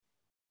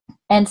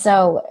And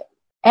so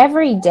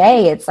every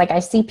day it's like I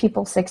see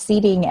people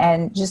succeeding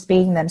and just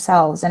being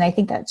themselves. And I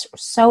think that's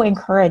so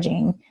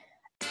encouraging.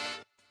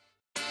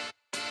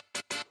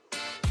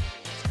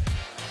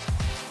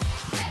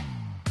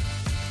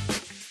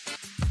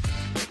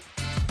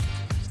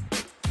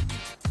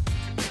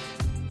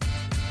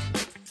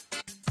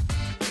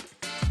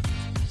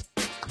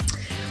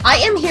 I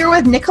am here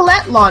with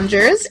Nicolette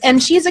Longers,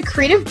 and she's a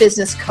creative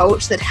business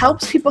coach that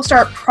helps people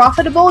start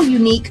profitable,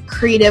 unique,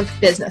 creative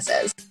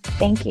businesses.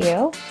 Thank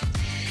you.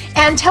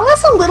 And tell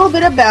us a little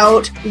bit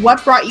about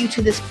what brought you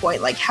to this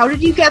point. Like, how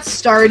did you get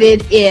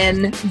started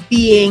in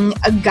being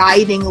a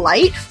guiding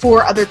light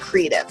for other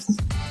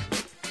creatives?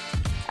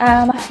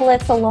 Well,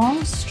 it's a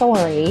long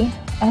story.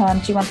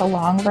 Do you want the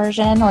long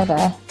version or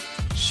the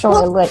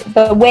short,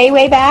 the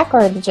way back,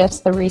 or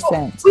just the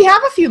recent? We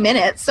have a few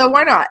minutes, so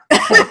why not?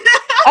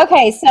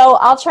 Okay, so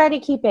I'll try to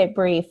keep it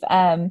brief.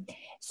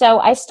 So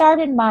I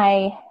started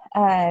my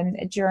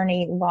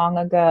journey long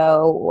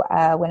ago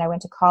when I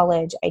went to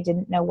college. I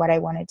didn't know what I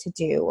wanted to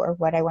do or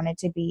what I wanted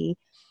to be.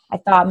 I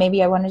thought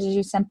maybe I wanted to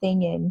do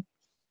something in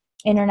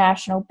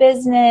international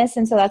business,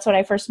 and so that's what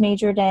I first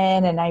majored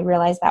in, and I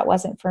realized that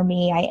wasn't for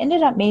me. I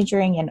ended up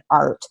majoring in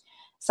art.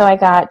 So I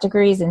got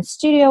degrees in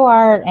studio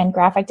art and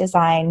graphic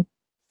design,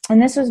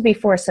 and this was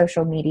before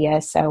social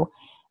media, so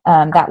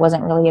that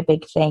wasn't really a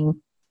big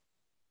thing.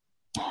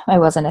 It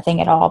wasn't a thing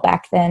at all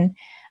back then.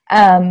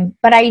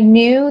 But I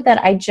knew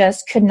that I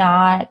just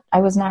I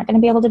was not going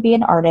to be able to be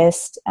an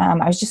artist.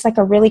 I was just like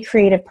a really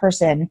creative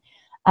person.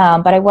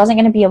 But I wasn't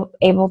going to be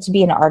able to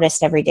be an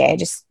artist every day.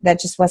 That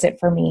just wasn't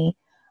for me.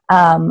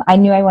 I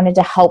knew I wanted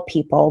to help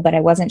people, but I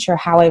wasn't sure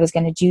how I was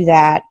going to do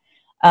that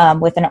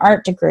with an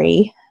art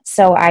degree.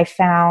 So I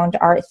found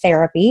art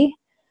therapy.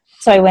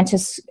 So I went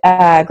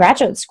to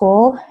graduate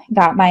school,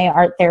 got my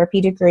art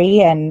therapy degree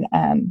and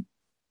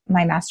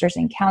my master's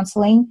in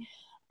counseling.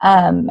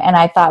 And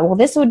I thought, well,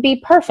 this would be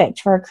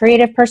perfect for a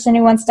creative person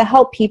who wants to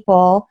help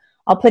people.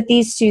 I'll put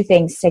these two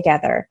things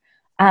together.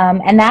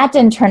 And that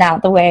didn't turn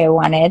out the way I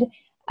wanted,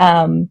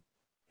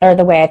 or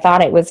the way I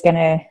thought it was going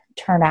to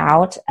turn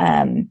out.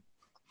 I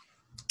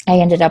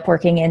ended up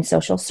working in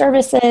social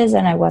services,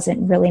 and I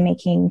wasn't really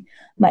making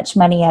much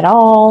money at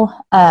all.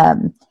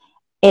 And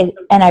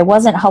I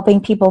wasn't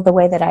helping people the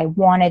way that I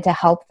wanted to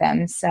help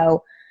them.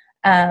 So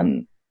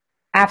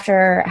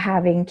after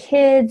having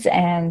kids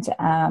and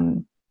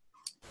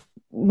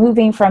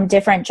moving from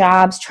different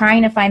jobs,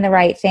 trying to find the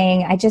right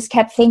thing, I just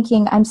kept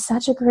thinking, I'm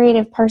such a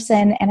creative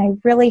person, and I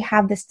really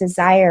have this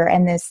desire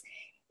and this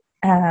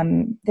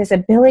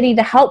ability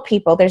to help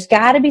people. There's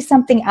got to be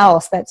something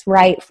else that's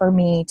right for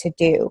me to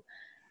do.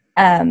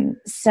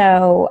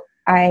 So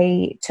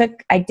I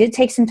did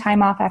take some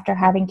time off after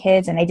having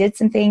kids, and I did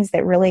some things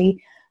that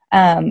really,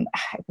 I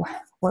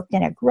worked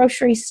in a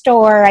grocery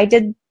store. I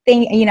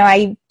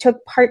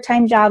took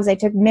part-time jobs. I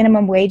took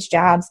minimum wage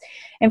jobs.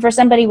 And for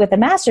somebody with a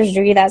master's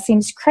degree, that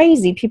seems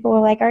crazy. People were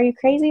like, are you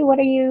crazy? Why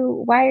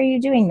are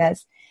you doing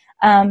this?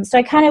 So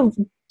I kind of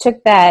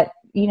took that,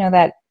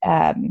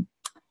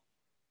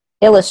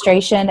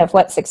 illustration of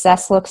what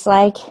success looks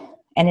like.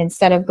 And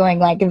instead of going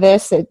like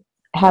this, it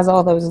has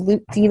all those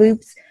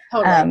loop-de-loops.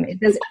 Totally.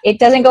 It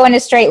doesn't go in a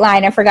straight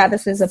line. I forgot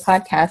this is a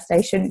podcast.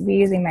 I shouldn't be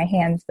using my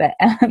hands, but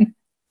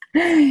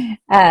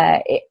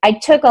I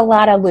took a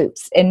lot of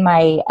loops in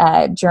my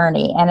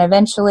journey, and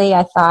eventually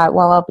I thought,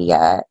 well, I'll be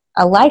a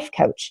life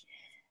coach.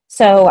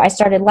 So I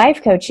started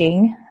life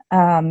coaching,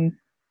 and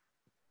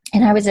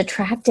I was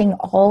attracting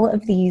all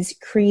of these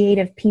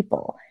creative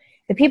people.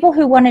 The people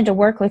who wanted to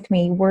work with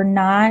me were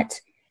not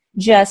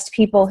just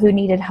people who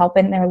needed help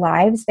in their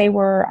lives. They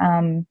were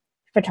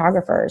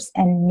photographers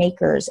and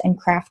makers and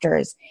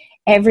crafters.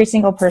 Every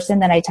single person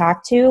that I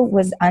talked to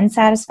was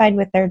unsatisfied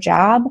with their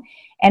job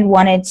and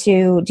wanted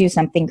to do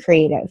something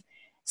creative.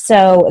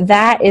 So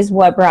that is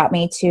what brought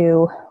me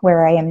to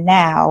where I am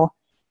now,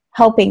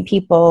 helping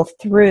people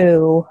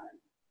through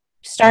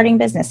starting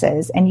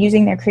businesses and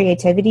using their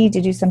creativity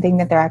to do something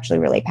that they're actually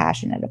really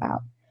passionate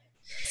about.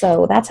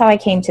 So that's how I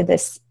came to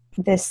this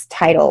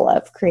title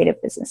of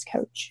creative business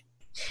coach.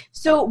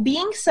 So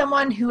being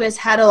someone who has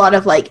had a lot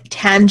of like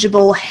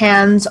tangible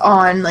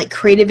hands-on like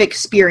creative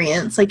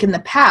experience like in the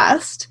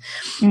past,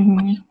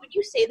 mm-hmm. would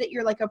you say that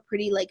you're like a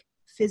pretty like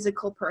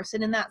physical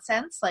person in that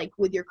sense, like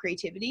with your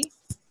creativity?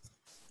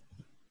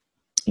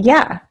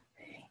 Yeah,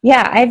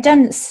 I've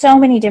done so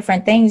many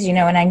different things, and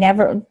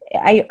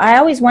I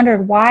always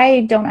wondered,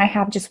 why don't I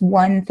have just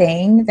one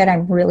thing that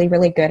I'm really,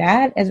 really good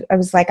at? I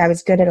was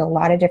good at a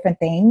lot of different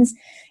things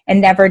and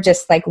never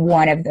just like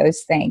one of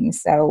those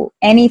things. So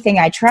anything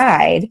I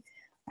tried,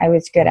 I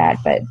was good at,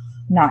 but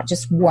not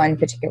just one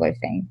particular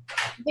thing.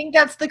 I think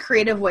that's the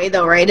creative way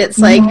though, right? It's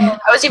like, I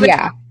was even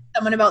talking to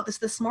someone about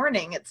this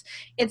morning.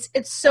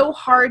 It's so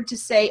hard to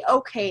say,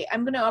 okay,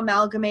 I'm going to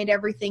amalgamate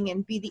everything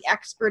and be the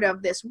expert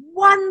of this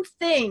one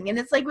thing. And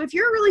it's like, if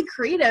you're really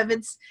creative,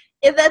 it's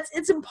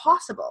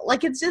impossible.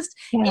 Like, it's just,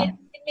 it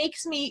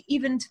makes me,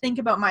 even to think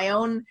about my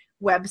own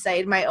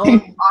website, my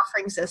own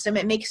offering system,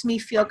 it makes me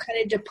feel kind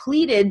of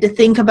depleted to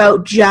think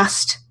about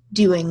just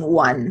doing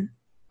one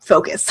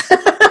focus.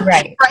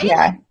 Right. Right?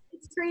 Yeah. Like,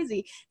 it's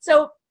crazy.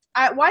 So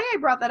why I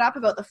brought that up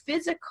about the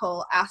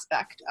physical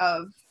aspect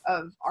of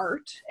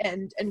art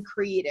and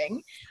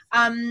creating,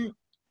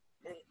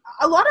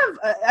 a lot of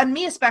and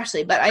me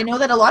especially, but I know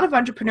that a lot of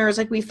entrepreneurs,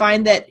 like, we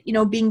find that,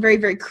 being very,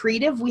 very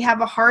creative, we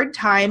have a hard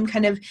time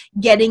kind of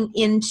getting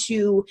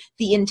into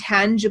the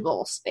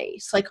intangible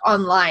space, like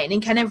online,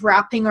 and kind of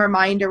wrapping our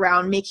mind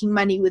around making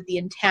money with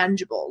the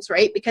intangibles,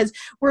 right? Because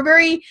we're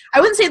very, I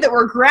wouldn't say that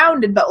we're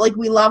grounded, but like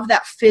we love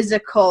that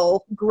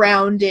physical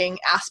grounding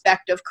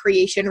aspect of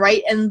creation,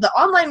 right? And the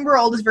online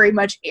world is very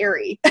much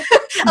airy,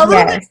 a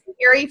little bit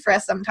scary for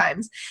us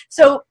sometimes.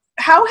 So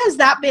how has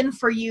that been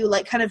for you,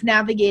 like kind of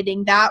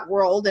navigating that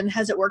world, and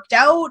has it worked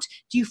out?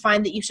 Do you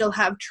find that you still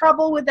have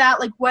trouble with that?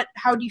 Like,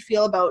 how do you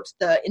feel about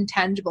the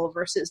intangible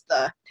versus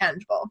the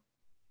tangible?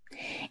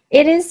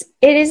 It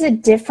is a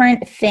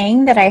different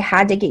thing that I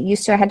had to get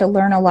used to. I had to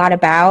learn a lot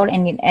about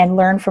and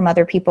learn from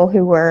other people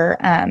who were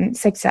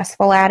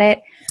successful at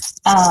it,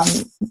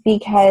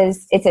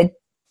 because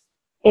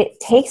it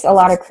takes a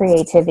lot of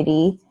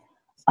creativity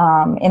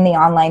in the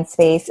online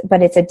space,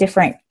 but it's a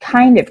different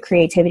kind of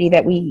creativity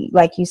that we,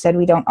 like you said,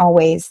 we don't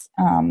always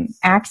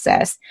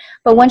access.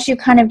 But once you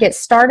kind of get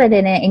started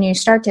in it and you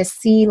start to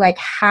see like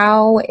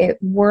how it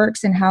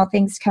works and how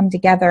things come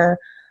together,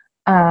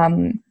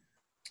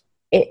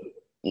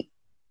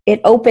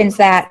 it opens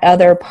that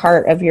other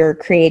part of your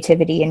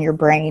creativity in your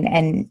brain,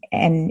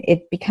 and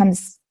it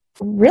becomes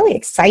really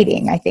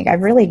exciting. I think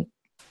I've really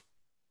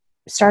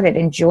started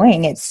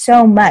enjoying it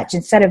so much,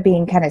 instead of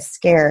being kind of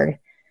scared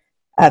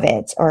of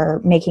it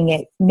or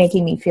making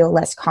me feel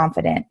less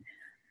confident.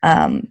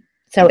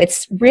 So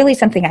it's really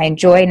something I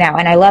enjoy now,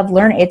 and I love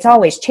learning. It's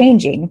always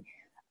changing.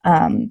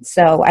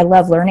 So I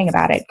love learning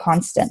about it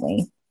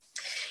constantly.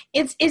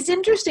 It's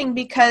interesting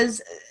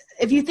because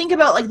if you think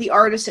about like the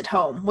artist at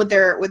home with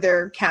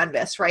their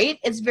canvas, right?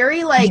 It's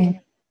very like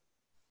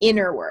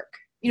inner work.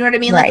 You know what I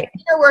mean? Right. Like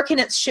inner work, and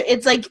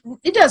it's like,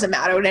 it doesn't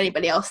matter what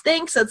anybody else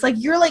thinks. It's like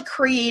you're like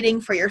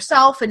creating for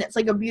yourself, and it's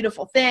like a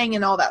beautiful thing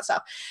and all that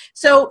stuff.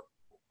 So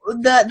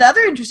the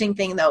other interesting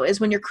thing though is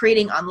when you're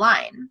creating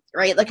online,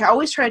 right? Like I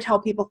always try to tell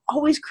people,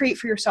 always create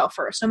for yourself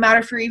first, no matter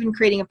if you're even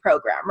creating a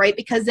program, right?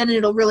 Because then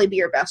it'll really be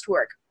your best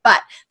work. But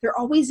there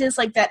always is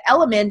like that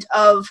element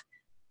of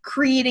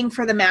creating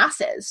for the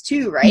masses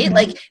too, right?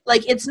 Mm-hmm.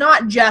 Like it's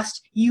not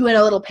just you and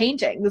a little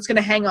painting that's going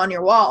to hang on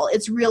your wall.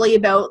 It's really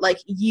about like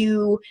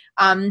you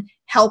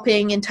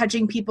helping and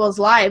touching people's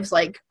lives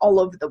like all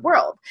over the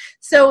world.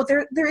 So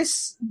there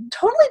is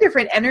totally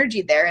different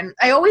energy there. And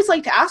I always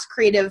like to ask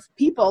creative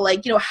people,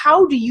 like,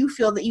 how do you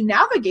feel that you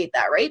navigate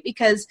that, right?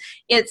 Because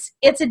it's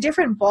a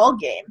different ball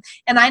game.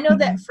 And I know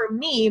that for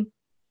me,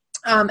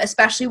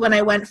 especially when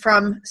I went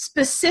from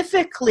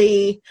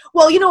specifically,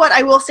 well, you know what,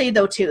 I will say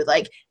though too,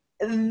 like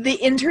the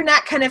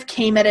internet kind of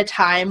came at a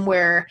time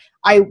where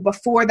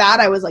before that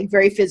I was like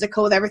very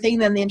physical with everything.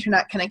 Then the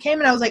internet kind of came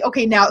and I was like,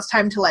 okay, now it's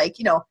time to like,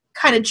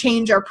 kind of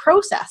change our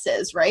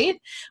processes, right?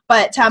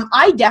 But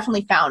I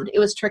definitely found it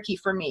was tricky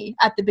for me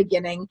at the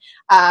beginning,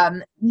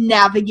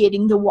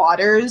 navigating the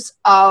waters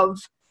of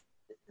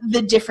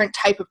the different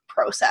type of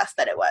process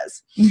that it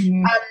was.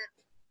 Mm-hmm.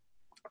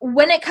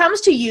 When it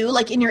comes to you,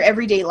 like in your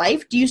everyday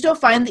life, do you still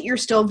find that you're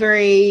still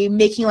very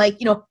making like,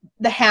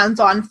 the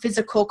hands-on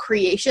physical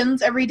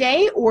creations every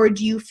day? Or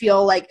do you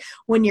feel like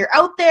when you're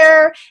out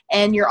there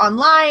and you're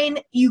online,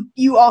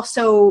 you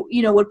also,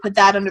 would put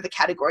that under the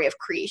category of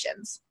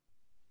creations?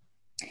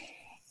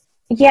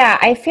 Yeah,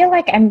 I feel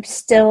like I'm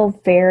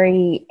still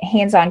very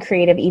hands-on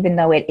creative, even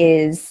though it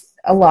is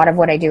a lot of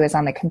what I do is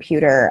on the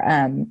computer.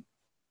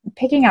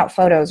 Picking out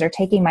photos or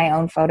taking my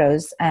own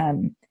photos,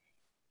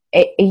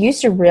 it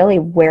used to really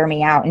wear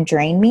me out and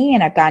drain me,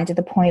 and I've gotten to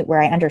the point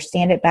where I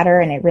understand it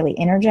better and it really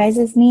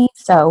energizes me.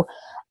 So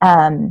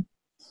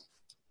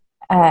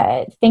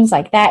things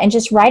like that, and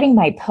just writing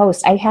my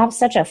posts. I have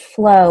such a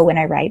flow when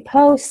I write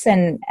posts,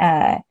 and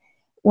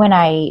when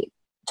I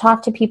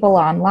talk to people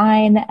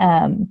online.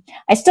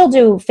 I still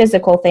do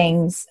physical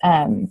things,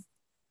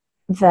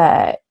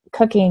 the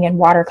cooking and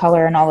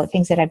watercolor and all the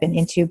things that I've been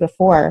into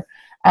before.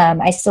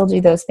 I still do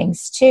those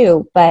things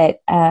too, but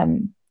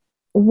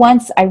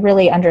once I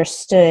really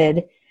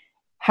understood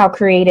how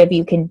creative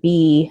you can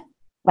be,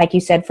 like you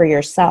said, for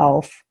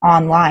yourself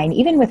online,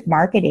 even with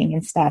marketing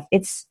and stuff,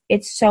 it's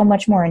so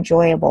much more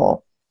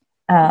enjoyable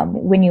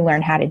when you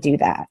learn how to do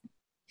that.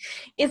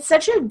 It's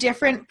such a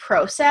different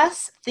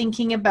process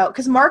thinking about,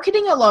 because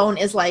marketing alone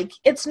is like,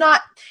 it's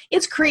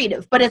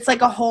creative, but it's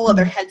like a whole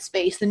other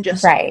headspace than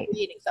just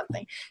creating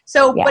something.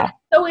 So, but it's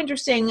so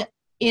interesting,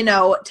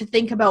 to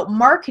think about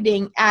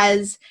marketing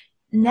as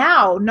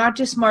now, not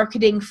just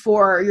marketing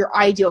for your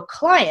ideal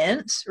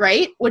client,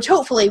 right? Which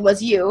hopefully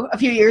was you a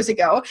few years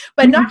ago,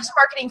 but not just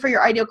marketing for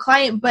your ideal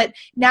client, but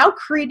now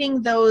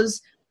creating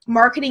those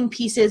marketing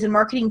pieces and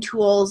marketing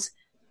tools,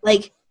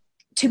 like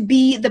to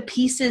be the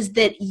pieces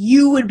that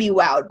you would be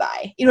wowed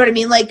by. You know what I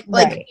mean? Like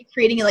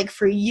creating it like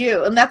for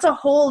you. And that's a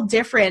whole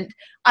different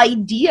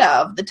idea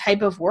of the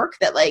type of work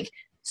that like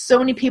so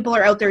many people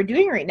are out there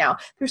doing right now.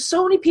 There's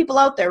so many people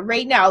out there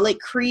right now, like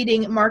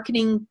creating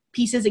marketing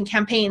pieces and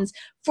campaigns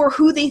for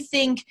who they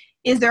think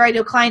is their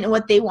ideal client and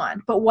what they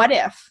want. But what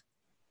if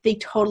they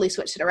totally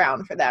switched it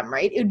around for them,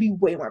 right? It would be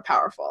way more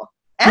powerful.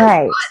 And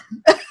right.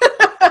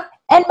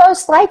 And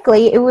most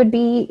likely it would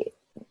be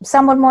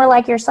someone more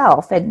like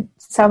yourself and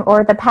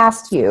or the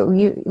past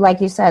you,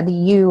 like you said,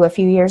 you a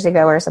few years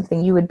ago or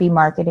something, you would be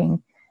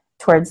marketing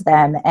towards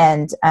them.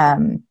 And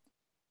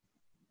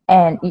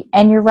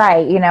you're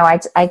right. You know,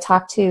 I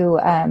talk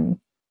to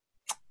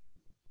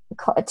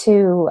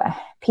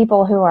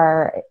people who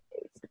are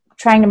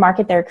trying to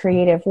market their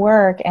creative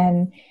work,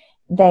 and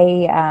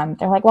they're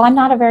like, well, I'm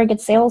not a very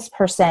good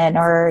salesperson,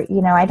 or,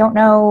 you know, I don't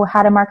know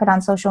how to market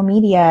on social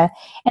media.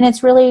 And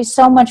it's really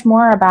so much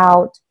more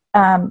about,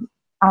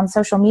 on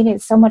social media,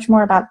 it's so much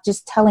more about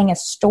just telling a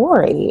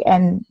story,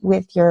 and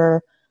with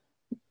your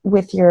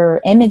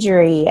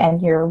imagery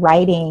and your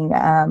writing,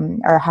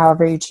 or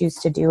however you choose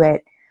to do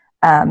it,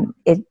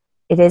 it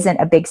isn't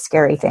a big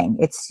scary thing.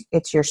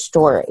 It's your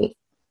story.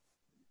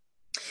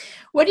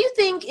 What do you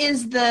think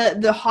is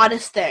the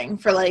hottest thing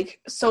for like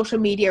social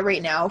media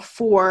right now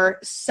for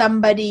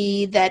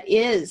somebody that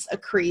is a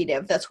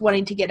creative that's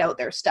wanting to get out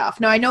their stuff?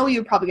 Now, I know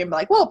you're probably going to be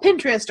like, well,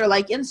 Pinterest or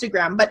like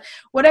Instagram, but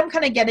what I'm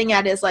kind of getting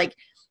at is like,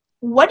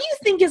 what do you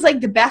think is like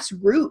the best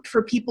route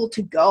for people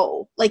to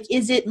go? Like,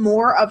 is it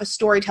more of a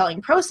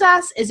storytelling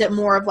process? Is it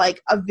more of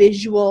like a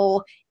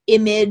visual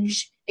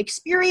image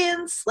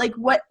experience? Like,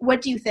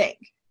 what do you think?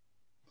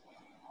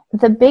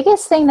 The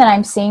biggest thing that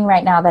I'm seeing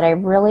right now that I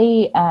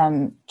really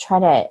try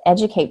to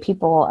educate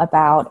people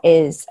about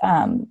is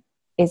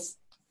it's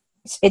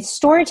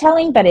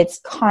storytelling, but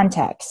it's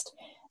context.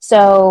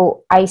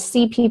 So I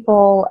see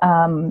people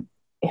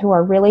who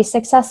are really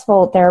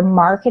successful. They're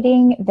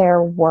marketing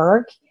their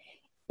work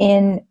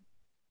in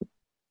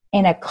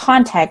a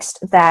context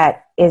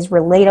that is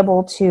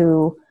relatable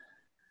to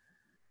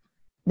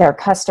their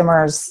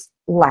customer's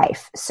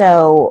life.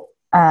 So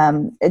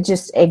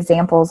just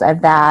examples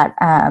of that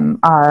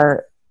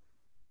are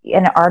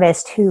an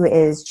artist who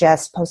is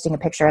just posting a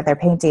picture of their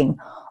painting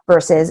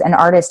versus an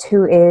artist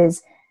who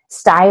is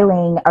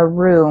styling a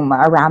room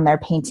around their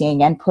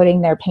painting and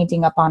putting their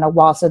painting up on a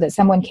wall so that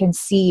someone can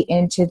see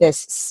into this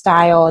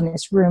style and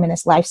this room and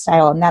this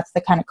lifestyle. And that's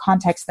the kind of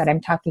context that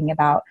I'm talking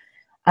about.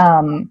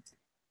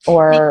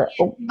 Or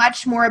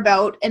much more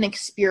about an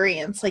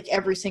experience, like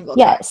every single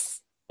time.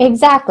 Yes,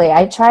 exactly.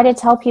 I try to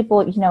tell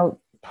people, you know,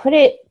 put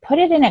it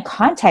in a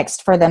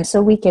context for them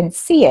so we can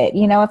see it.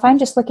 You know, if I'm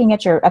just looking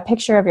at a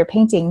picture of your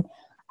painting,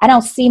 I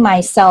don't see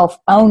myself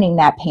owning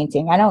that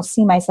painting. I don't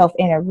see myself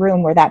in a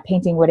room where that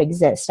painting would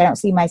exist. I don't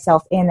see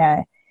myself in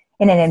an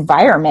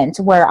environment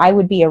where I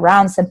would be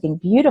around something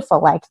beautiful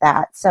like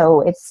that.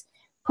 So it's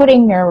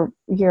putting your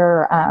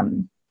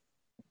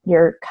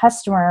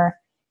customer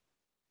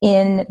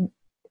in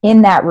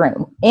that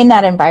room, in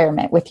that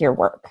environment with your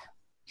work.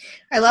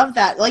 I love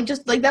that.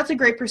 That's a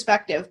great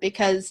perspective,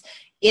 because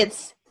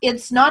it's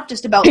not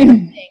just about the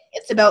thing.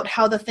 It's about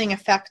how the thing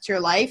affects your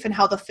life and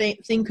how the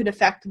thing could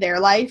affect their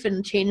life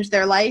and change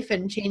their life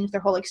and change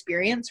their whole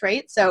experience,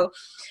 right? So,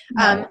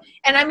 and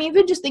I'm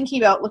even just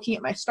thinking about looking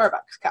at my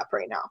Starbucks cup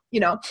right now,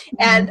 you know,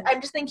 and I'm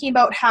just thinking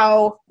about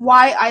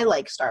why I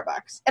like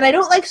Starbucks. And I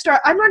don't like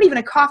I'm not even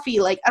a coffee,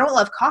 like, I don't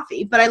love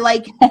coffee, but I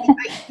like the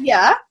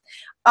idea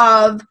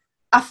of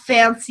a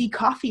fancy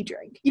coffee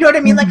drink. You know what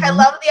I mean? Like, I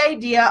love the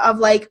idea of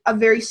like a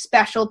very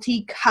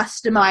specialty,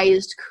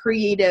 customized,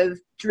 creative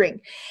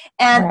drink.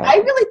 And I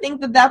really think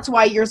that that's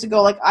why years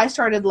ago, like, I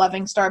started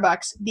loving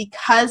Starbucks,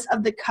 because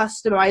of the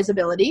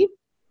customizability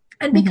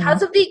and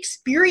because of the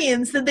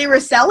experience that they were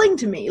selling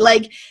to me.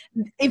 Like,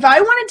 if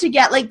I wanted to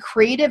get like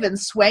creative and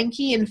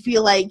swanky and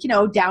feel like, you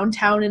know,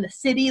 downtown in a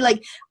city,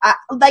 like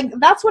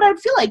that's what I'd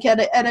feel like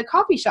at a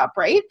coffee shop,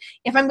 right?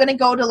 If I'm going to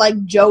go to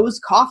like Joe's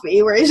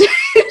Coffee, where it's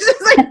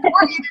just like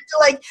pouring it into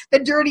like the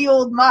dirty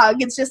old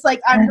mug, it's just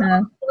like, I'm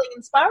not feeling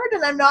inspired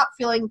and I'm not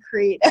feeling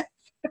creative.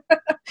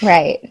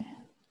 Right.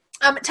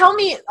 Tell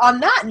me, on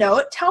that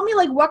note,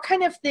 like what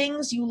kind of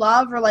things you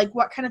love, or like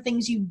what kind of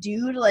things you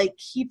do to like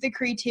keep the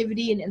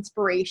creativity and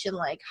inspiration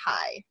like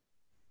high.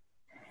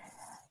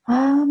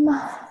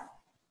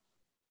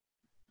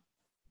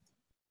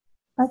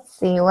 Let's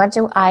see. What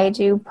do I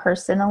do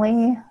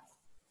personally?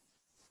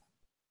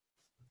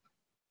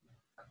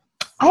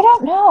 I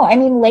don't know. I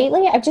mean,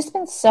 lately I've just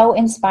been so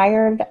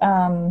inspired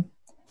by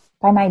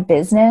my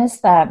business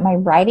that my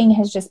writing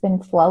has just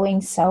been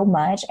flowing so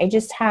much. I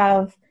just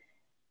have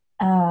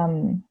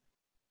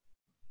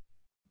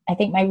I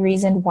think my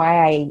reason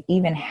why I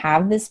even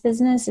have this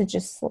business, it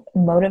just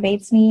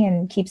motivates me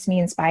and keeps me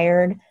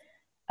inspired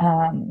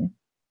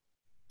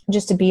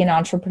just to be an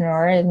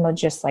entrepreneur, and we're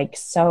just like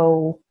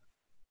so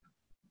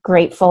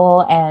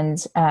grateful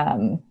and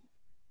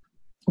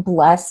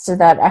blessed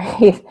that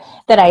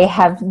I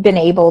have been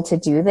able to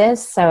do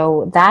this.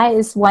 So that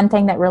is one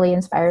thing that really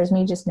inspires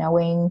me, just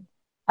knowing,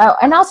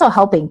 and also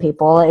helping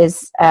people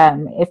is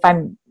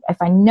if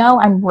I know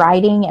I'm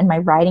writing and my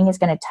writing is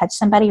going to touch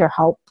somebody or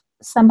help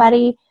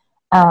somebody,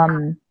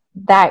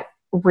 that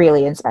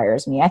really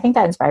inspires me. I think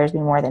that inspires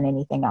me more than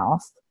anything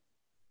else.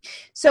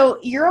 So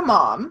you're a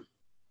mom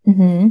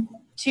Mm-hmm.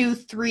 to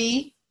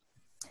 3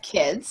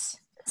 kids.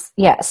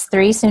 Yes,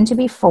 3, soon to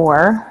be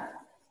 4.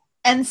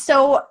 And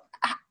so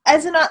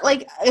as in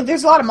like,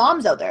 there's a lot of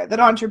moms out there that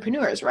are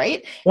entrepreneurs,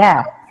 right?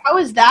 Yeah. How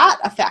has that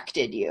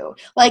affected you?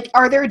 Like,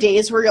 are there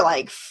days where you're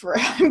like,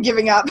 I'm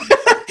giving up?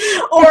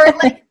 or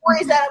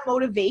is that a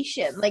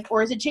motivation? Like,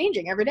 or is it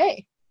changing every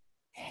day?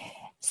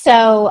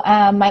 So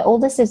my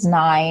oldest is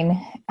 9,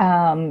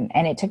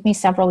 and it took me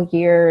several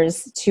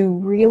years to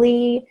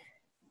really,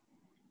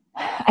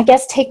 I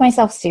guess, take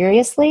myself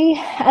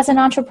seriously as an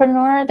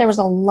entrepreneur. There was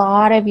a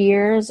lot of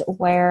years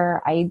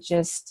where I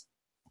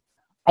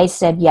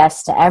said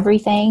yes to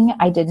everything.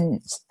 I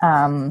didn't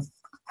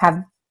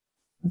have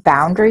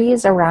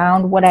boundaries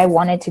around what I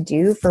wanted to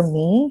do for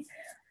me.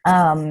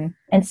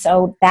 And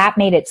so that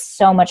made it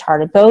so much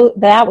harder. Though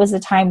that was the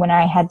time when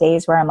I had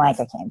days where I'm like,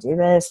 I can't do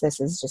this. This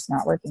is just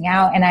not working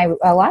out. And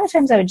a lot of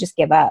times I would just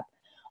give up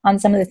on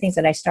some of the things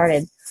that I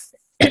started.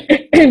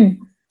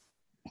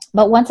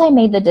 But once I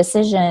made the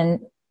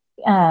decision,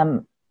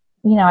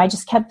 I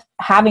just kept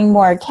having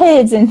more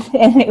kids, and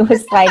it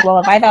was like, well,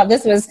 if I thought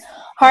this was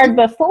hard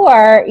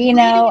before,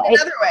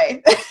 another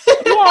way.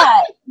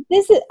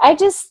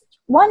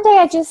 One day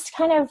I just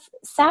kind of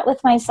sat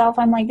with myself.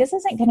 I'm like, this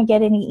isn't going to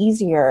get any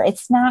easier.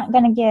 It's not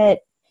going to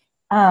get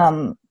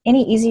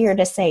any easier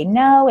to say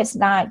no. It's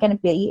not going to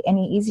be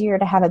any easier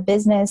to have a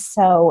business.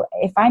 So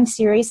if I'm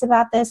serious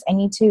about this, I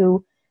need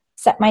to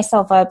set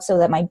myself up so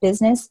that my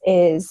business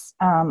is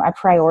a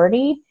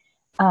priority.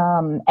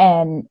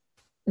 And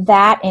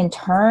that in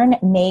turn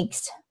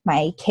makes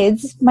my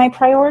kids my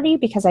priority,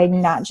 because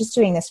I'm not just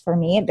doing this for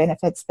me. It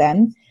benefits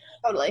them.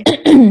 Totally.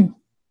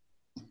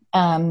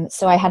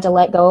 So I had to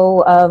let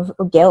go of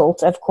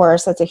guilt. Of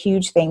course, that's a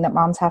huge thing that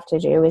moms have to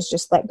do, is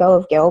just let go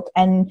of guilt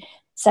and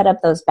set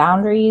up those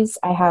boundaries.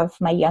 I have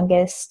my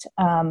youngest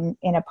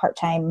in a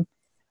part-time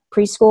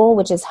preschool,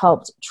 which has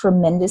helped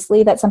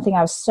tremendously. That's something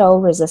I was so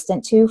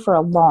resistant to for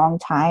a long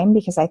time,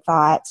 because I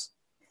thought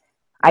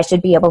I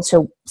should be able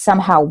to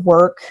somehow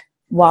work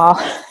while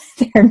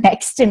they're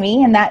next to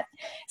me, and that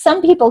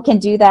some people can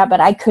do that,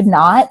 but I could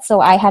not. So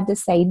I had to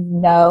say,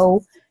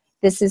 no,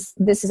 this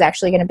is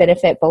actually going to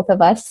benefit both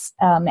of us.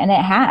 And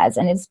it has,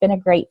 and it's been a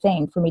great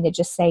thing for me to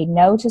just say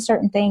no to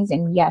certain things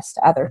and yes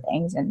to other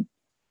things, and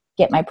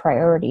get my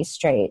priorities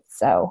straight.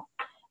 So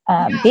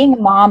being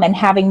a mom and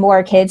having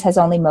more kids has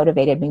only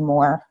motivated me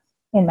more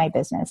in my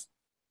business.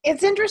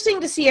 It's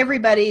interesting to see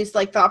everybody's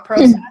like thought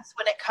process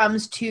when it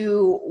comes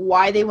to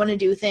why they want to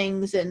do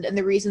things and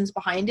the reasons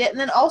behind it. And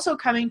then also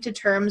coming to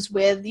terms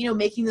with,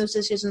 making those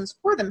decisions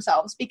for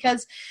themselves,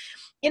 because,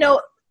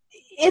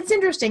 it's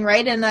interesting,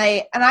 right? And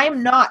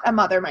I'm not a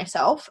mother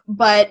myself,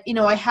 but,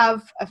 I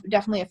have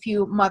definitely a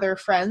few mother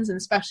friends, and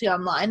especially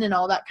online and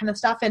all that kind of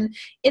stuff. And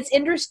it's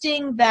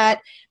interesting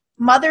that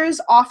mothers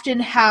often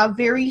have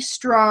very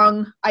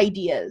strong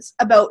ideas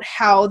about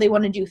how they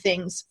want to do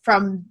things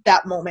from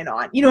that moment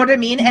on. You know what I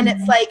mean? Mm-hmm. And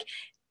it's like,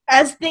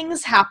 as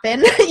things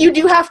happen, you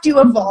do have to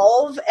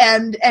evolve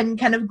and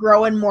kind of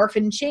grow and morph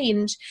and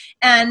change.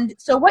 And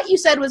so what you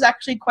said was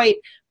actually quite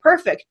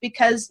perfect,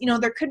 because,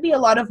 there could be a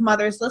lot of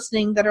mothers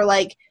listening that are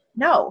like,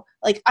 no,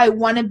 like, I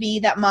want to be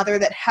that mother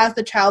that has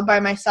the child by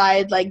my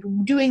side, like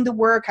doing the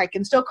work. I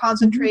can still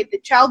concentrate. Mm-hmm.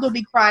 The child will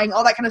be crying,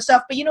 all that kind of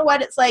stuff. But you know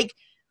what? It's like,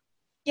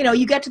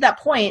 you get to that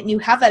point and you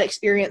have that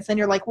experience, and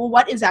you're like, well,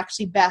 what is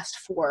actually best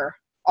for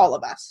all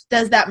of us?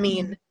 Does that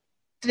mean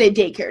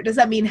daycare? Does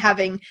that mean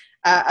having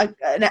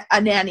a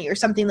nanny or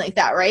something like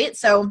that, right?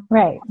 So,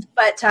 right.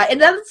 But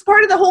and that's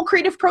part of the whole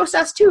creative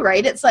process too,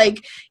 right? It's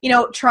like,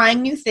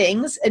 trying new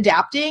things,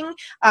 adapting,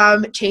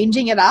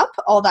 changing it up,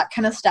 all that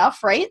kind of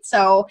stuff, right?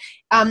 So,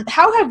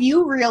 how have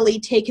you really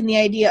taken the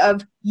idea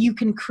of you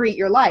can create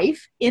your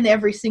life in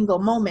every single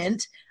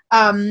moment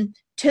to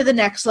the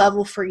next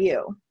level for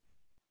you?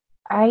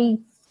 I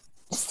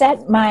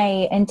set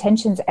my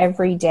intentions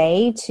every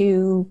day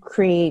to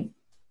create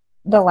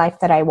the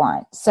life that I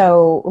want.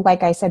 So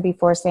like I said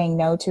before, saying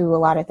no to a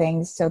lot of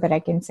things so that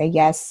I can say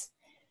yes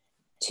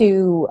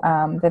to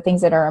the things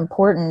that are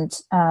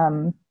important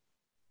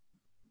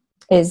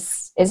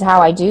is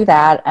how I do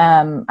that.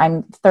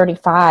 I'm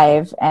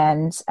 35,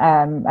 and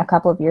a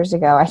couple of years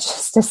ago, I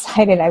just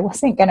decided I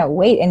wasn't going to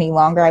wait any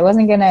longer. I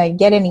wasn't going to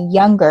get any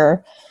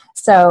younger.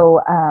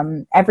 So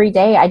every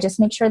day I just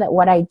make sure that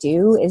what I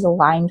do is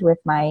aligned with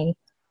my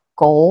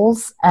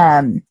goals,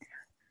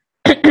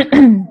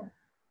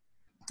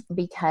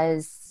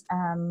 because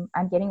I'm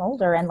getting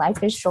older and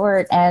life is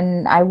short,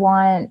 and I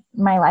want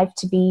my life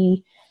to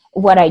be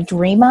what I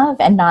dream of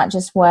and not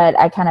just what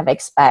I kind of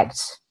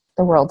expect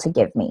the world to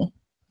give me.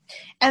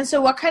 And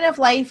so what kind of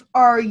life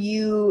are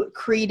you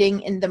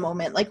creating in the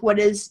moment? Like, what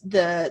is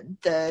the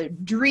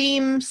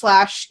dream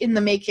 / in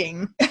the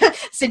making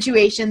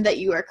situation that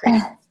you are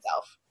creating for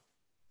yourself?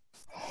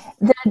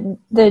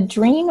 The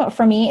dream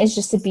for me is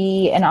just to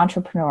be an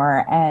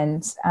entrepreneur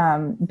and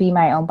be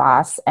my own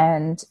boss.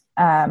 And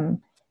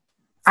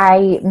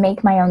I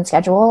make my own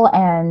schedule,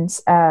 and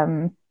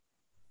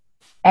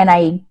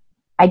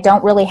I I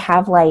don't really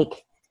have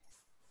like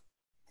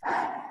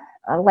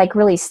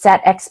really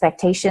set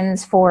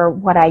expectations for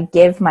what I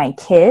give my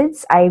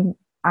kids.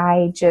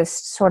 I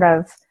just sort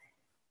of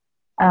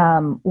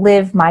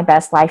live my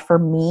best life for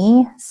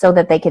me so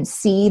that they can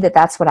see that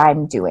that's what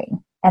I'm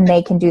doing and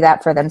they can do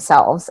that for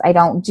themselves. I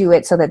don't do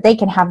it so that they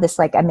can have this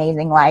like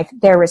amazing life.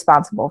 They're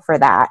responsible for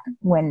that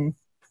when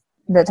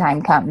the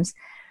time comes.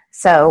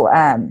 So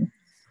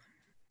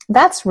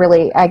that's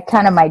really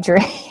kind of my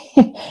dream.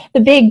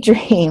 The big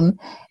dream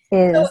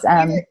is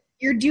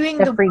you're doing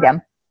the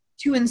freedom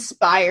to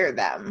inspire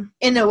them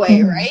in a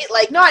way, right?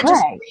 Like not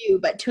just for you,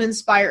 but to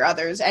inspire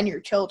others and your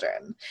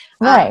children.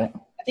 Right.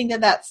 I think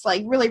that that's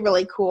like really,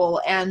 really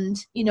cool. And,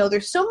 you know,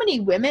 there's so many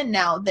women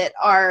now that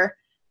are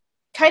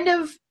kind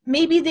of,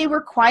 maybe they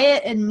were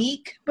quiet and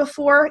meek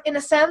before in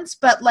a sense,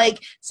 but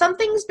like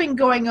something's been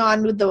going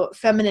on with the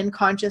feminine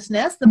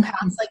consciousness the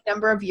past like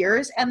number of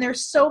years. And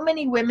there's so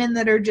many women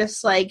that are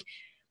just like,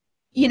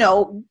 you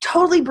know,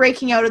 totally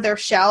breaking out of their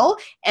shell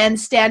and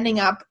standing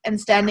up and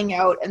standing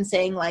out and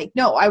saying like,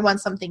 no, I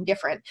want something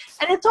different.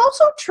 And it's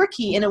also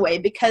tricky in a way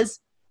because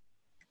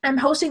I'm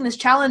hosting this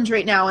challenge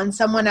right now, and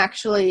someone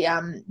actually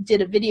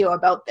did a video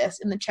about this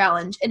in the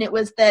challenge, and it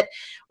was that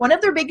one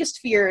of their biggest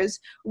fears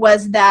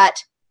was that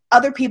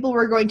other people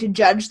were going to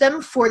judge them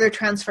for their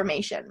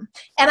transformation.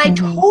 And I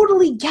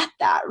totally get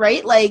that,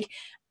 right? Like,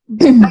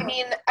 I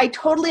mean, I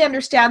totally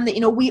understand that,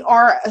 you know, we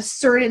are a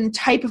certain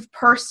type of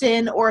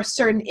person or a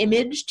certain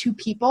image to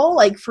people,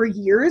 like for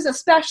years,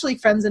 especially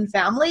friends and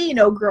family, you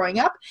know, growing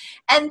up.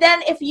 And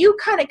then if you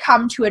kind of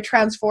come to a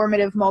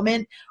transformative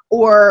moment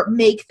or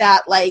make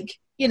that like,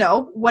 you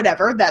know,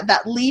 whatever,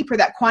 that leap or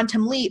that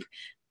quantum leap,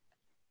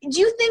 do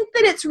you think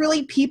that it's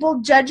really people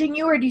judging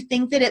you, or do you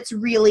think that it's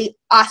really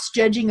us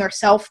judging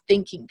ourselves,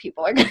 thinking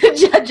people are going to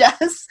judge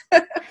us?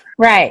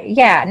 Right.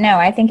 Yeah. No,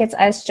 I think it's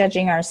us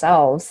judging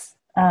ourselves.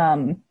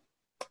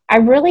 I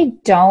really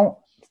don't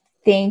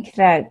think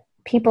that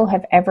people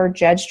have ever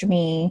judged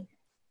me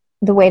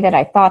the way that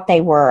I thought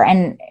they were.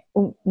 And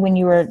when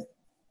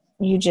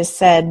you just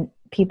said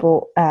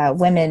people,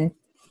 women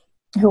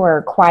who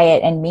are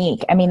quiet and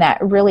meek, I mean,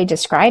 that really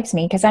describes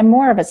me because I'm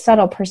more of a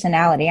subtle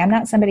personality. I'm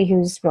not somebody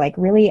who's like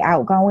really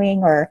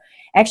outgoing or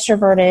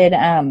extroverted.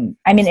 I'm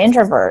an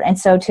introvert. And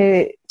so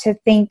to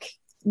think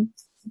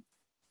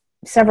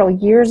several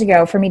years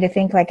ago for me to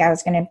think like I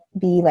was going to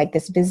be like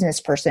this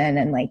business person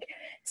and like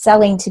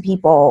selling to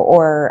people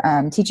or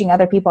teaching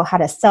other people how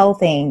to sell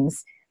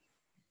things,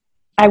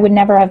 I would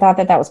never have thought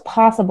that that was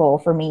possible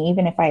for me,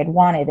 even if I had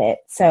wanted it.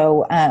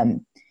 So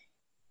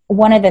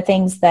one of the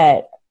things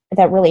that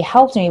really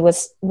helped me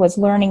was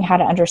learning how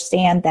to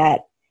understand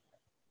that,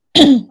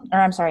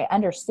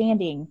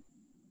 understanding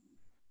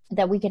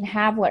that we can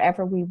have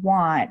whatever we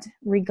want,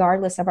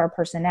 regardless of our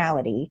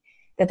personality,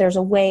 that there's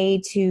a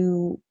way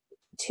to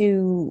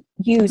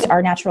use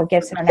our natural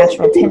gifts and our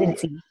natural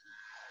tendency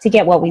to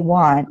get what we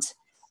want,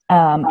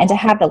 and to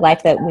have the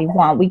life that we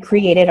want. We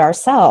create it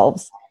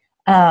ourselves.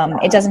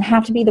 It doesn't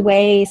have to be the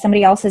way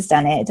somebody else has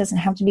done it. It doesn't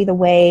have to be the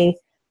way,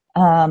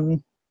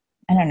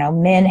 I don't know,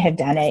 men have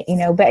done it, you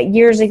know, but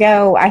years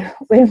ago,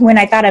 when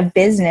I thought of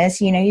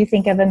business, you know, you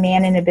think of a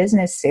man in a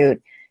business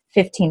suit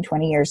 15,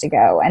 20 years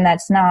ago, and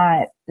that's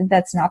not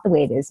the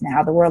way it is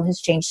now. The world has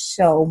changed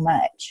so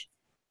much.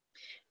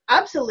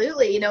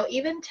 Absolutely. You know,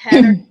 even 10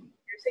 or 20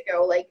 years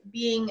ago, like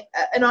being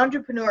an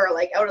entrepreneur,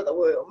 like out of the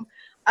womb,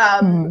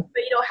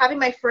 but, you know, having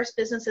my first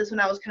businesses when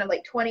I was kind of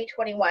like 20,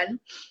 21,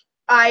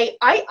 I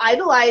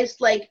idolized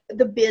like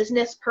the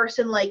business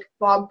person, like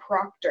Bob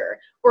Proctor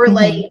or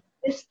like,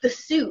 it's the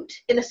suit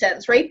in a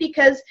sense, right?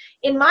 Because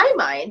in my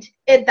mind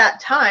at that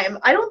time,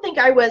 I don't think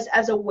I was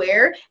as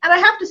aware. And I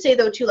have to say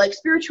though, too, like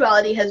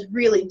spirituality has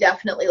really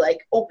definitely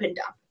like opened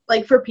up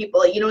like for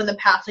people, you know, in the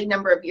past like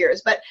number of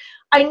years. But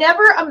I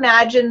never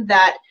imagined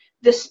that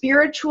the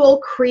spiritual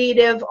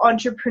creative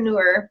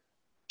entrepreneur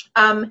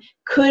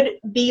could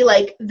be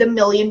like the $1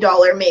 million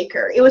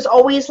maker. It was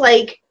always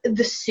like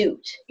the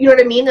suit, you know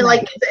what I mean? And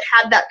like it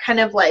had that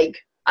kind of like,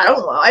 I don't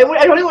know, I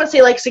don't even want to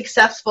say like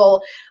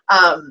successful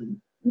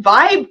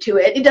vibe to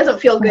it. It doesn't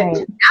feel good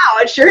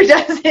now, it sure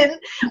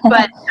doesn't,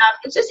 but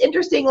it's just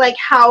interesting like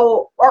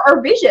how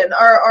our vision,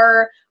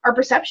 our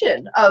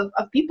perception of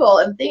people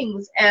and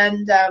things,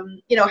 and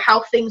you know,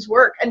 how things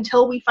work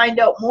until we find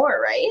out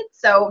more, right?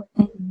 So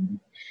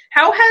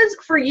how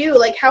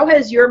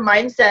has your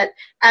mindset,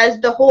 as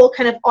the whole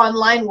kind of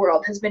online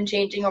world has been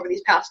changing over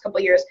these past couple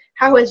of years,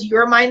 how has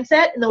your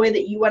mindset and the way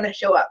that you want to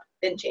show up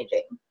been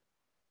changing?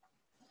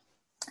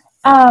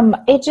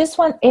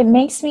 It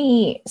makes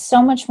me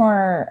so much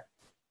more,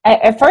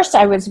 at first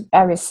I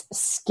was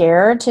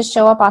scared to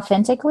show up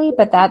authentically,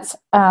 but that's,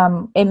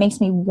 it makes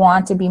me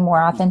want to be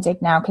more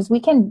authentic now. 'Cause we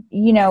can,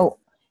 you know,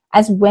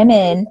 as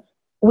women,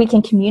 we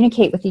can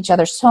communicate with each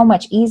other so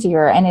much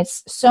easier, and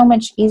it's so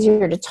much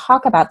easier to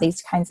talk about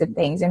these kinds of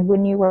things. And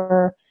when you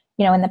were,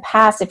 you know, in the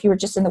past, if you were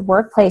just in the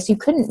workplace, you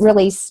couldn't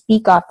really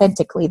speak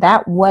authentically.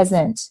 That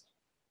wasn't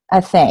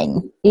a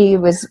thing. It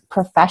was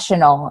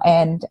professional.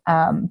 And,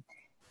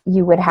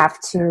 you would have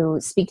to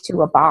speak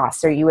to a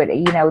boss, or you would,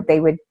 they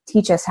would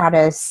teach us how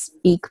to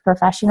speak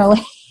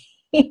professionally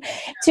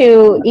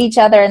to each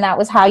other. And that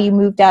was how you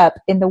moved up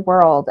in the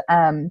world.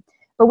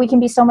 But we can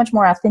be so much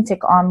more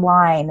authentic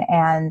online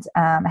and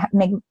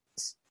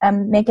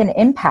make an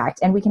impact,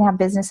 and we can have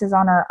businesses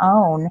on our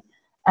own.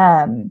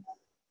 And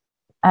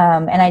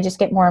I just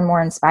get more and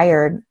more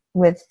inspired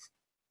with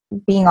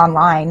being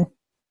online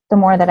the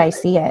more that I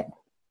see it.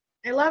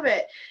 I love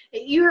it.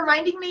 You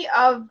reminding me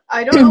of,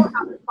 I don't know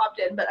how this popped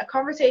in, but a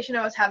conversation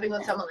I was having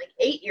with someone like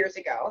 8 years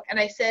ago. And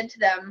I said to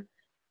them,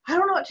 I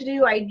don't know what to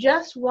do. I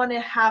just want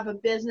to have a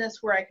business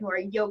where I can wear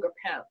yoga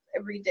pants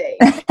every day.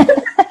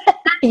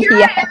 Here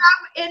I am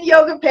in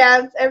yoga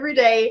pants every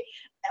day,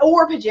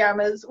 or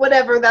pajamas,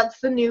 whatever. That's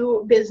the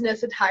new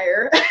business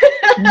attire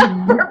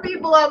for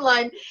people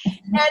online.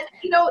 And,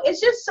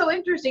 it's just so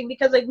interesting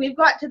because like we've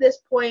got to this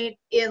point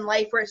in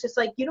life where it's just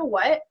like, you know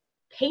what?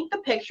 Paint the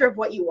picture of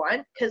what you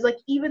want, because like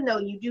even though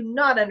you do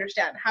not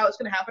understand how it's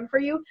going to happen for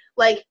you,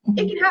 like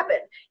it can happen.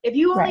 If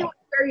you only want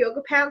to wear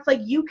yoga pants,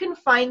 like you can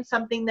find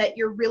something that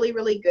you're really,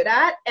 really good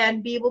at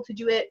and be able to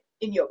do it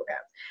in yoga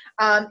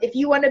pants. If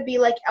you want to be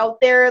like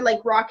out there like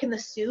rocking the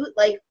suit,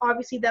 like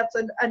obviously that's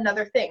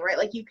another thing, right?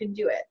 Like you can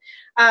do it.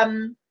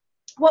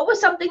 What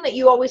was something that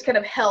you always kind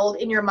of held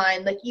in your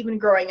mind, like even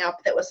growing up,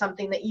 that was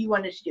something that you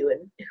wanted to do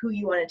and who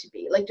you wanted to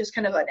be, like just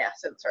kind of an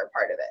essence or a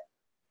part of it?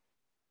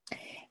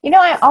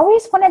 I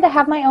always wanted to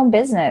have my own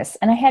business,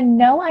 and I had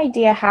no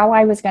idea how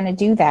I was going to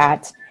do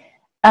that.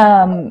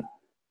 And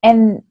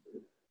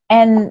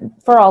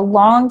for a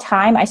long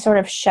time, I sort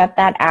of shut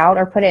that out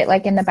or put it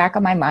like in the back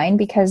of my mind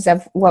because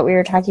of what we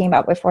were talking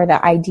about before,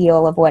 the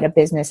ideal of what a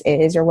business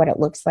is or what it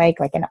looks like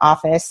an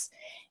office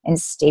and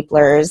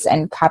staplers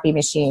and copy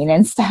machine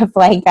and stuff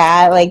like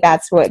that. Like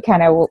that's what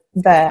kind of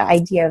the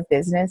idea of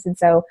business. And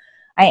so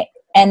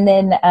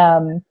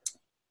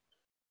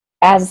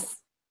as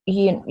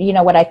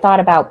what I thought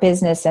about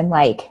business and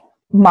like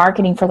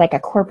marketing for like a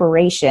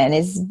corporation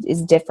is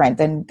different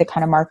than the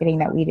kind of marketing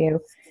that we do.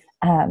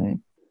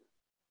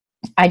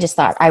 I just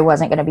thought I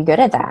wasn't going to be good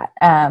at that.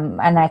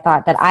 And I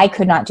thought that I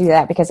could not do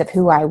that because of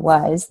who I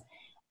was.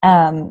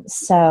 What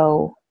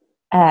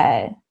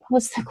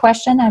was the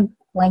question? I'm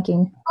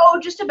blanking. Oh,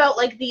 just about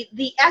like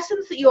the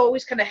essence that you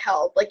always kind of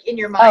held like in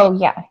your mind. Oh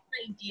yeah.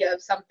 The idea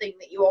of something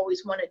that you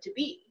always wanted to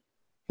be.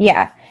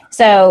 Yeah.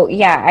 So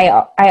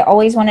yeah, I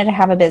always wanted to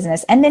have a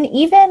business. And then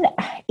even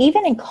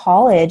in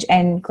college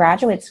and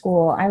graduate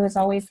school, I was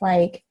always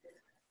like,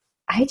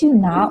 I do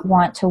not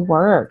want to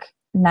work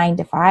 9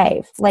 to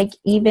 5. Like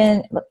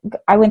even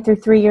I went through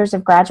 3 years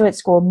of graduate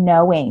school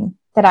knowing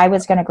that I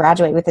was going to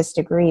graduate with this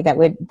degree that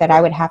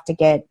I would have to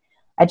get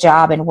a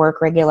job and work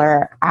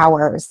regular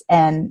hours.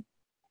 And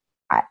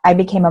I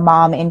became a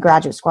mom in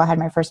graduate school. I had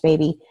my first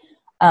baby.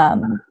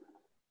 And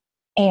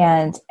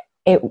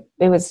it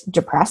was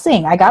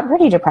depressing. I got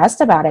pretty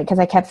depressed about it because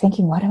I kept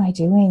thinking, what am I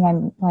doing?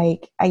 I'm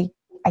like, I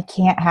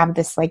can't have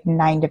this like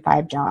 9 to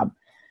 5 job.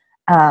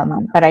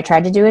 But I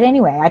tried to do it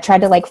anyway. I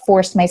tried to like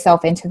force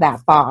myself into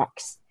that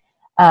box,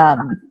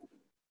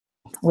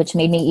 which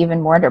made me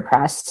even more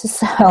depressed.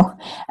 So,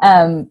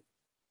 I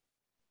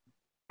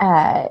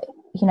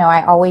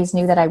always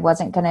knew that I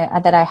wasn't going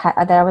to,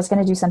 that I was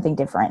going to do something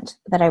different,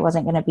 that I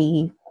wasn't going to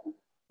be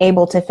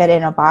able to fit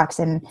in a box.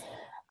 And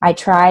I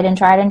tried and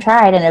tried and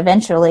tried. And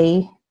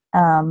eventually,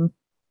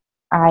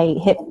 I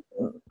hit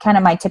kind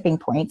of my tipping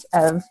point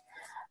of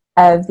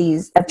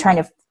trying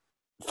to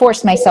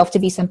force myself to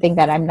be something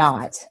that I'm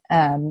not.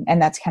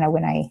 And that's kind of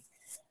when I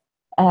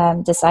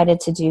decided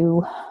to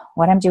do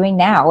what I'm doing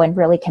now and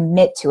really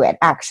commit to it,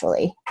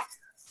 actually.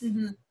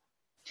 Mm-hmm.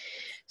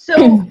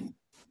 So,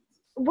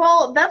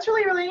 well, that's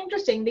really, really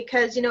interesting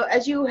because,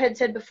 as you had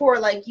said before,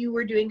 like you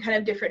were doing kind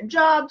of different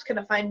jobs, kind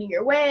of finding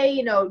your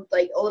way,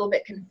 like a little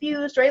bit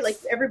confused, right? Like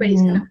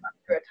everybody's kind of gone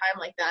through a time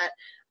like that.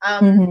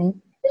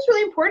 It's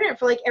really important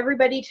for like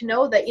everybody to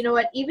know that,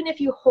 even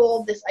if you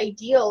hold this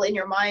ideal in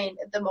your mind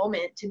at the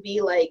moment to be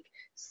like,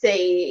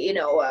 say,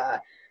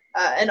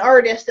 an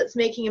artist that's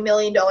making $1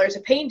 million a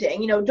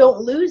painting, don't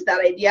lose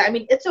that idea. I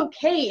mean, it's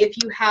okay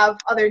if you have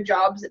other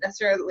jobs that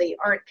necessarily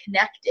aren't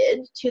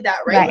connected to that,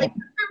 right? Like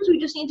sometimes we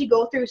just need to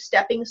go through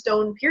stepping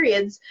stone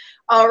periods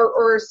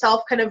or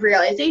self kind of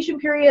realization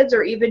periods,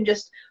 or even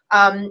just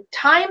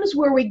times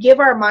where we give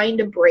our mind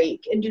a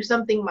break and do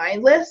something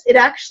mindless. It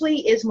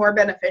actually is more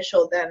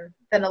beneficial than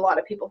a lot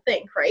of people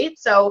think, right?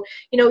 So,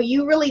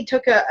 you really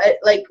took a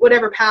like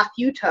whatever path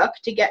you took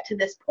to get to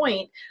this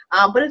point.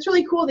 But it's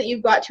really cool that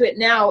you've got to it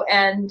now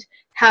and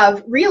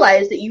have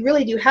realized that you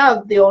really do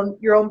have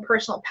your own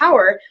personal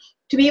power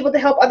to be able to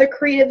help other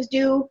creatives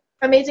do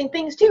amazing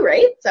things too,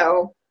 right?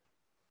 So.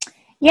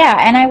 Yeah.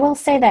 And I will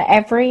say that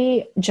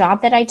every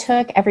job that I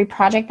took, every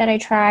project that I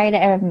tried,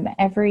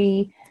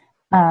 every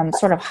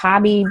sort of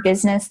hobby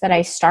business that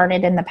I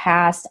started in the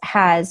past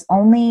has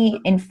only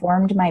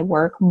informed my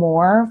work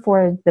more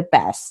for the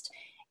best.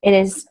 It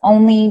is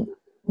only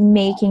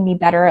making me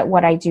better at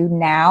what I do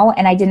now.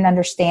 And I didn't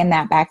understand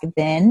that back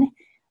then,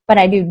 but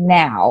I do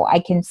now. I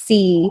can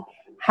see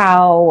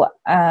how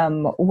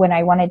when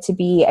I wanted to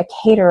be a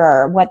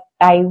caterer, what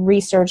I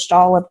researched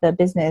all of the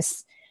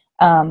business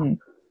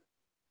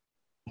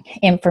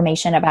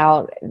information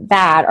about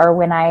that, or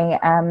when I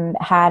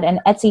had an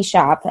Etsy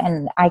shop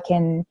and I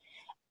can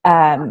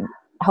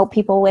help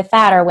people with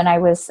that, or when I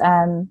was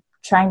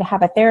trying to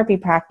have a therapy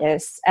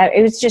practice.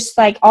 It was just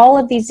like all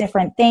of these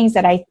different things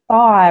that I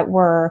thought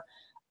were,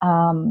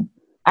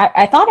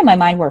 I thought in my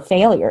mind were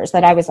failures,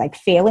 that I was like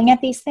failing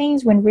at these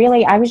things, when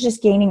really I was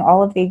just gaining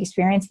all of the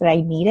experience that I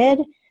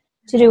needed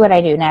to do what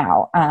I do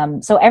now.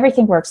 So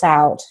everything worked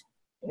out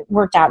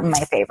in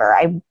my favor.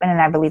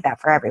 And I believe that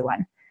for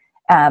everyone.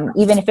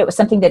 Even if it was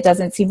something that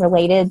doesn't seem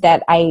related,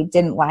 that I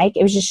didn't like,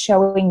 it was just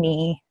showing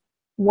me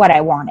what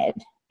I wanted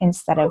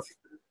instead of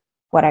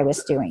what I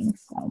was doing.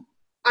 So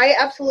I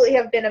absolutely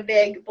have been a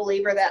big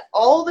believer that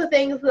all the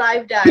things that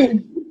I've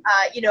done,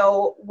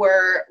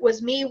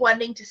 was me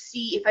wanting to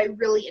see if I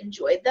really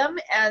enjoyed them.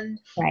 And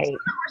right. Some of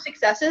them were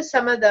successes,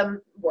 some of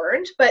them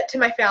weren't. But to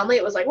my family,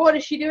 it was like, what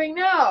is she doing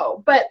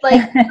now? But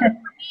like, for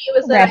me, it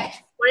was that I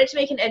wanted to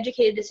make an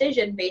educated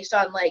decision based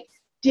on like,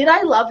 did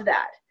I love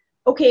that?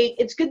 Okay,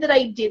 it's good that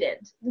I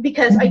didn't,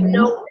 because I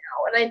know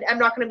now, and I'm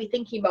not going to be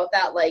thinking about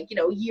that like,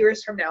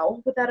 years from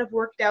now. Would that have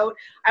worked out?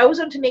 I always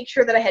wanted to make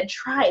sure that I had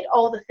tried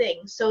all the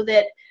things so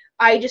that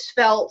I just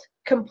felt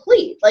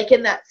complete, like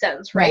in that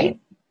sense, right?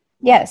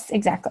 Yes,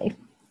 exactly.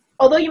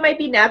 Although you might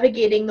be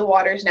navigating the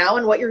waters now,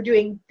 and what you're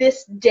doing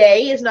this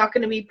day is not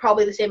going to be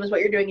probably the same as what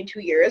you're doing in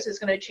 2 years. It's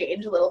going to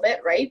change a little bit,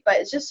 right? But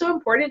it's just so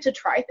important to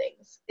try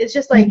things. It's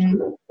just like,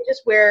 it's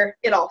just where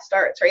it all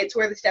starts, right? It's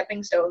where the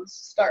stepping stones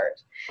start.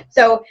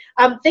 So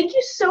thank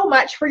you so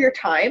much for your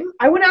time.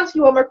 I want to ask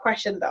you one more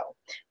question, though.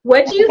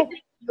 What do you think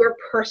your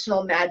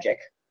personal magic,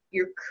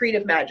 your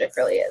creative magic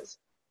really is?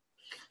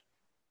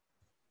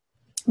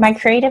 My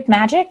creative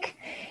magic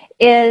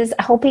is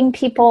helping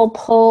people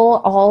pull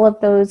all of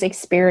those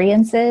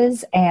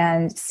experiences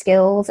and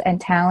skills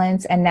and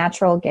talents and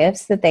natural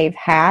gifts that they've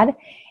had,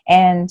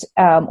 and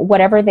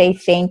whatever they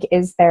think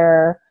is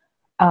their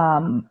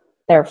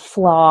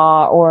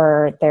flaw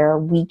or their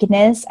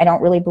weakness. I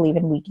don't really believe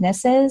in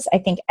weaknesses. I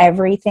think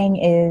everything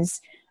is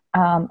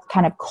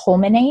kind of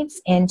culminates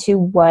into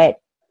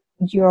what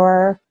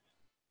you're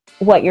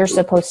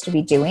supposed to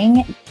be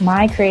doing.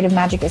 My creative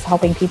magic is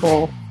helping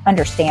people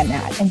understand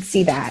that and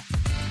see that.